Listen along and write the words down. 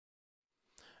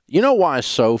You know why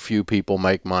so few people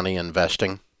make money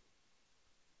investing?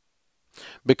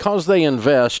 Because they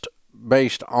invest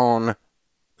based on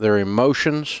their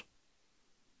emotions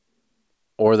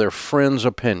or their friend's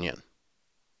opinion.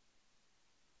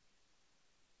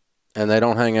 And they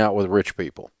don't hang out with rich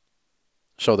people.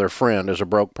 So their friend is a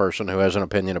broke person who has an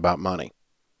opinion about money.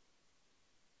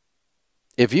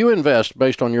 If you invest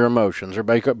based on your emotions or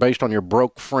based on your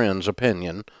broke friend's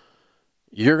opinion,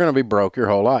 you're going to be broke your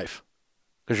whole life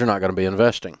because you're not going to be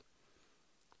investing.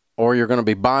 Or you're going to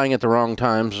be buying at the wrong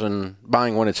times and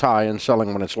buying when it's high and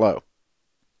selling when it's low.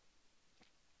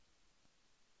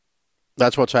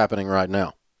 That's what's happening right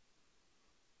now.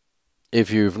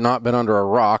 If you've not been under a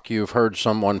rock, you've heard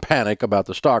someone panic about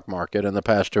the stock market in the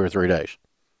past 2 or 3 days.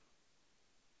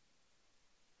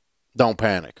 Don't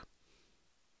panic.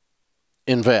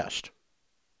 Invest.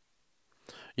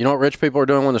 You know what rich people are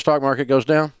doing when the stock market goes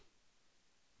down?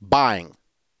 Buying.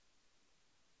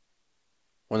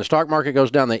 When the stock market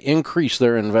goes down, they increase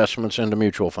their investments into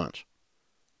mutual funds.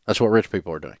 That's what rich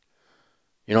people are doing.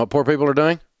 You know what poor people are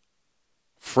doing?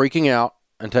 Freaking out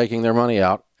and taking their money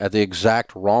out at the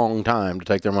exact wrong time to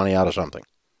take their money out of something.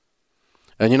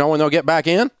 And you know when they'll get back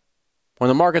in? When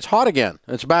the market's hot again.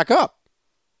 It's back up.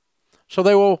 So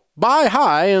they will buy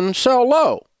high and sell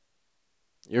low.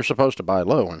 You're supposed to buy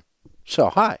low and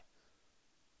sell high.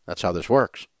 That's how this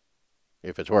works,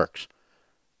 if it works.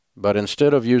 But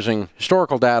instead of using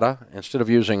historical data, instead of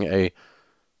using a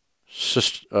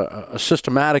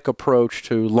systematic approach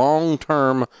to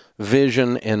long-term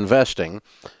vision investing,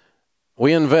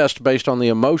 we invest based on the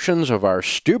emotions of our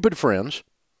stupid friends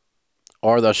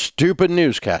or the stupid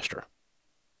newscaster.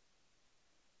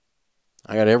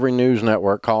 I got every news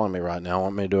network calling me right now,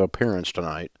 want me to do an appearance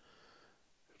tonight,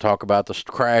 talk about the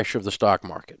crash of the stock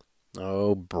market.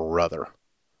 Oh, brother.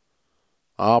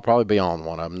 I'll probably be on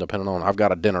one of them, depending on, I've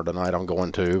got a dinner tonight I'm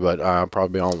going to, but I'll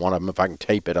probably be on one of them. If I can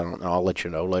tape it, I don't know. I'll let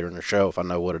you know later in the show if I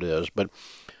know what it is. But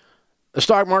the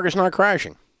stock market's not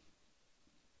crashing.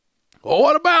 Well,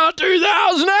 what about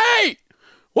 2008?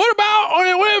 What about when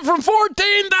it went from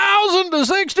 14,000 to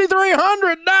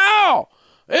 6,300 now?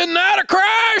 Isn't that a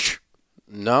crash?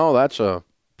 No, that's a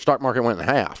stock market went in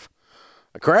half.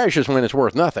 A crash is when it's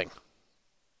worth nothing.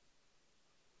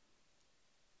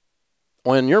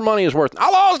 When your money is worth,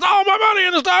 I lost all my money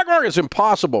in the stock market. It's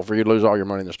impossible for you to lose all your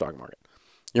money in the stock market.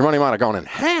 Your money might have gone in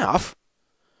half.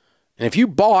 And if you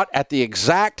bought at the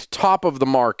exact top of the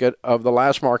market of the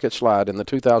last market slide in the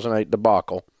 2008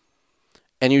 debacle,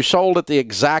 and you sold at the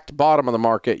exact bottom of the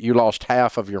market, you lost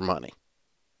half of your money.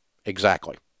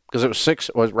 Exactly. Because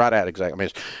it was right at exactly. I mean,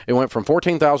 it went from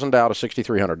 14,000 Dow to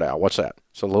 6,300 Dow. What's that?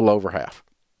 It's a little over half.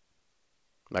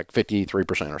 Like 53%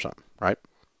 or something, right?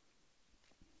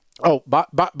 Oh,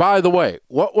 by the way,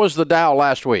 what was the Dow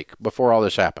last week before all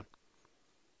this happened?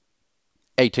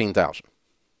 18,000.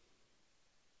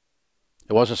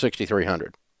 It wasn't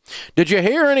 6,300. Did you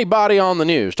hear anybody on the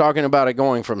news talking about it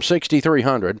going from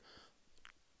 6,300,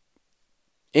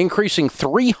 increasing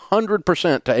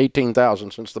 300% to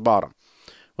 18,000 since the bottom?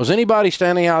 Was anybody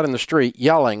standing out in the street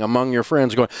yelling among your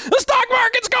friends going, the stock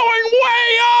market's going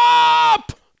way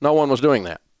up? No one was doing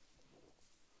that.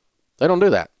 They don't do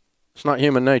that. It's not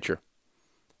human nature.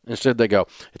 Instead, they go,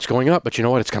 it's going up, but you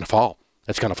know what? It's going to fall.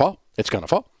 It's going to fall. It's going to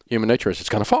fall. Human nature is it's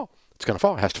going to fall. It's going to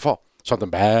fall. It has to fall. Something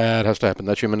bad has to happen.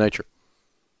 That's human nature.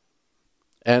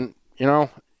 And, you know,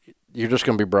 you're just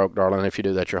going to be broke, darling, if you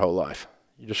do that your whole life.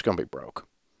 You're just going to be broke.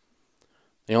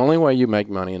 The only way you make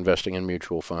money investing in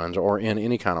mutual funds or in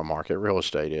any kind of market, real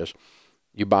estate, is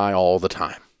you buy all the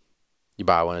time. You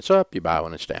buy when it's up, you buy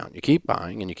when it's down. You keep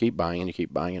buying and you keep buying and you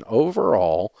keep buying. And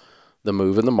overall, the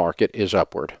move in the market is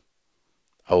upward.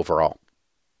 Overall.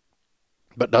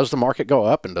 But does the market go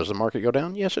up and does the market go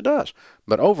down? Yes, it does.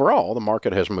 But overall, the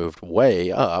market has moved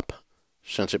way up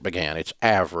since it began. It's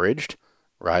averaged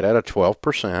right at a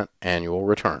 12% annual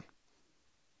return.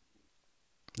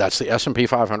 That's the S&P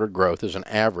 500 growth is an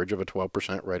average of a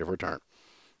 12% rate of return.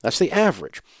 That's the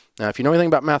average. Now, if you know anything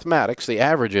about mathematics, the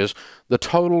average is the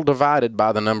total divided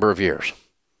by the number of years.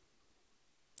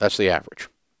 That's the average.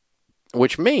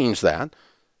 Which means that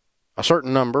a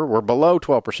certain number were below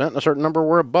 12% and a certain number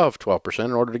were above 12%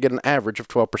 in order to get an average of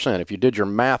 12%. If you did your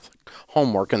math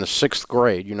homework in the 6th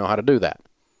grade, you know how to do that.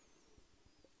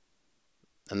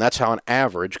 And that's how an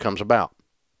average comes about.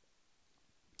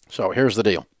 So here's the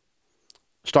deal.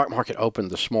 Stock market opened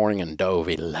this morning and dove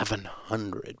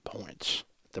 1,100 points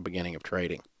at the beginning of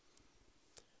trading.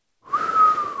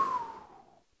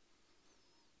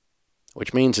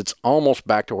 Which means it's almost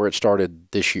back to where it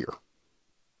started this year.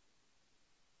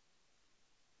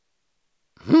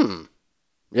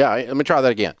 Yeah, let me try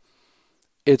that again.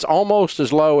 It's almost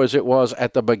as low as it was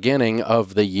at the beginning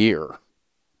of the year.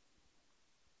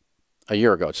 A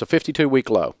year ago. It's a 52-week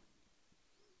low.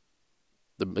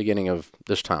 The beginning of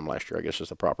this time last year, I guess, is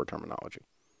the proper terminology.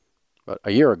 But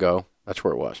a year ago, that's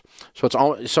where it was. So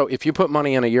so if you put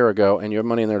money in a year ago and you have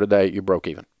money in there today, you broke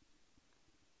even.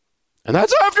 And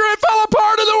that's after it fell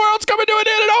apart and the world's coming to an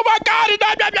end. And oh my God,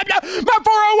 my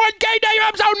 401k day,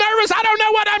 I'm so nervous. I don't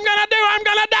know what I'm going to do. I'm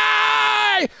going to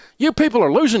die. You people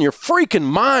are losing your freaking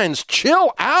minds.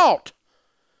 Chill out.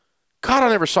 God, I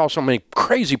never saw so many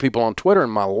crazy people on Twitter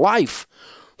in my life.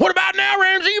 What about now,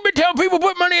 Ramsey? You've been telling people to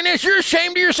put money in this. You're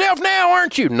ashamed of yourself now,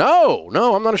 aren't you? No,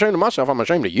 I'm not ashamed of myself. I'm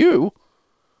ashamed of you.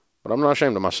 But I'm not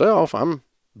ashamed of myself. I'm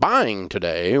buying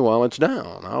today while it's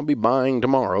down. I'll be buying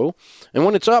tomorrow. And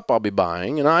when it's up, I'll be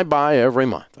buying. And I buy every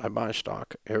month. I buy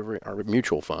stock, or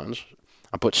mutual funds.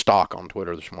 I put stock on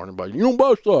Twitter this morning, but you don't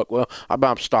buy stock. Well, I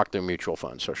buy stock through mutual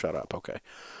funds, so shut up. Okay.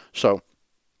 So,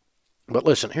 but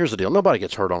listen, here's the deal. Nobody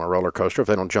gets hurt on a roller coaster if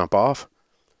they don't jump off.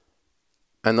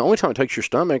 And the only time it takes your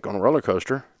stomach on a roller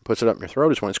coaster, puts it up in your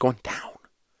throat, is when it's going down.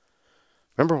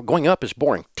 Remember, going up is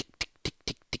boring. Tick, tick, tick,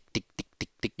 tick, tick, tick, tick, tick,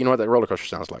 tick. You know what that roller coaster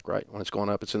sounds like, right? When it's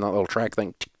going up, it's in that little track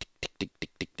thing, tick, tick, tick, tick, tick,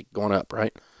 tick, tick, going up,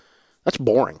 right? That's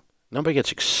boring. Nobody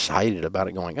gets excited about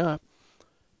it going up.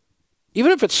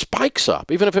 Even if it spikes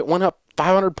up, even if it went up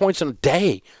 500 points in a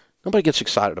day, nobody gets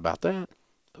excited about that.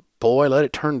 But boy, let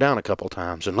it turn down a couple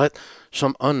times and let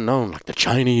some unknown, like the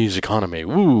Chinese economy,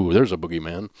 ooh, there's a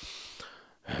boogeyman.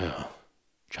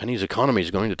 Chinese economy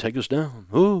is going to take us down.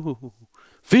 Ooh,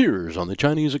 fears on the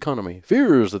Chinese economy.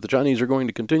 Fears that the Chinese are going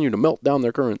to continue to melt down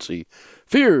their currency.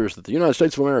 Fears that the United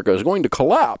States of America is going to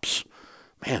collapse.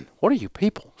 Man, what are you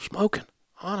people smoking?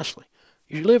 Honestly,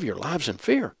 you live your lives in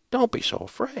fear. Don't be so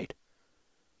afraid.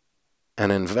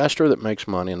 An investor that makes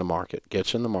money in the market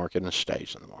gets in the market and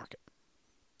stays in the market.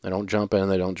 They don't jump in,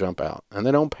 they don't jump out, and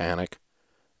they don't panic.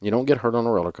 You don't get hurt on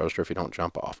a roller coaster if you don't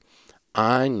jump off.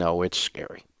 I know it's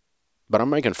scary, but I'm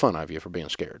making fun of you for being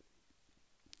scared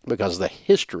because the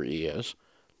history is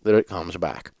that it comes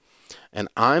back. And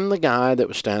I'm the guy that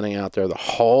was standing out there the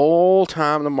whole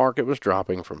time the market was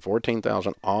dropping from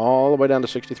 14,000 all the way down to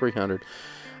 6,300.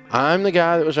 I'm the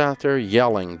guy that was out there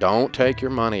yelling, don't take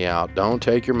your money out, don't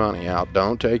take your money out,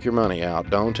 don't take your money out,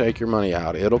 don't take your money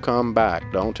out. It'll come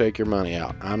back, don't take your money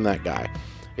out. I'm that guy.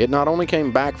 It not only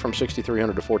came back from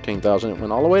 6,300 to 14,000, it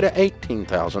went all the way to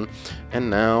 18,000, and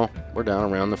now we're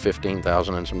down around the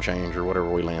 15,000 and some change or whatever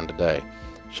we land today.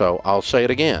 So I'll say it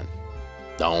again.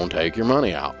 Don't take your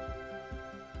money out.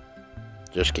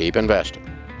 Just keep investing.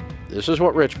 This is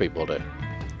what rich people do.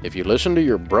 If you listen to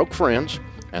your broke friends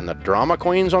and the drama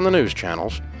queens on the news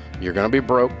channels, you're going to be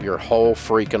broke your whole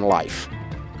freaking life.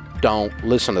 Don't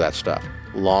listen to that stuff.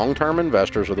 Long-term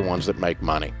investors are the ones that make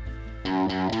money.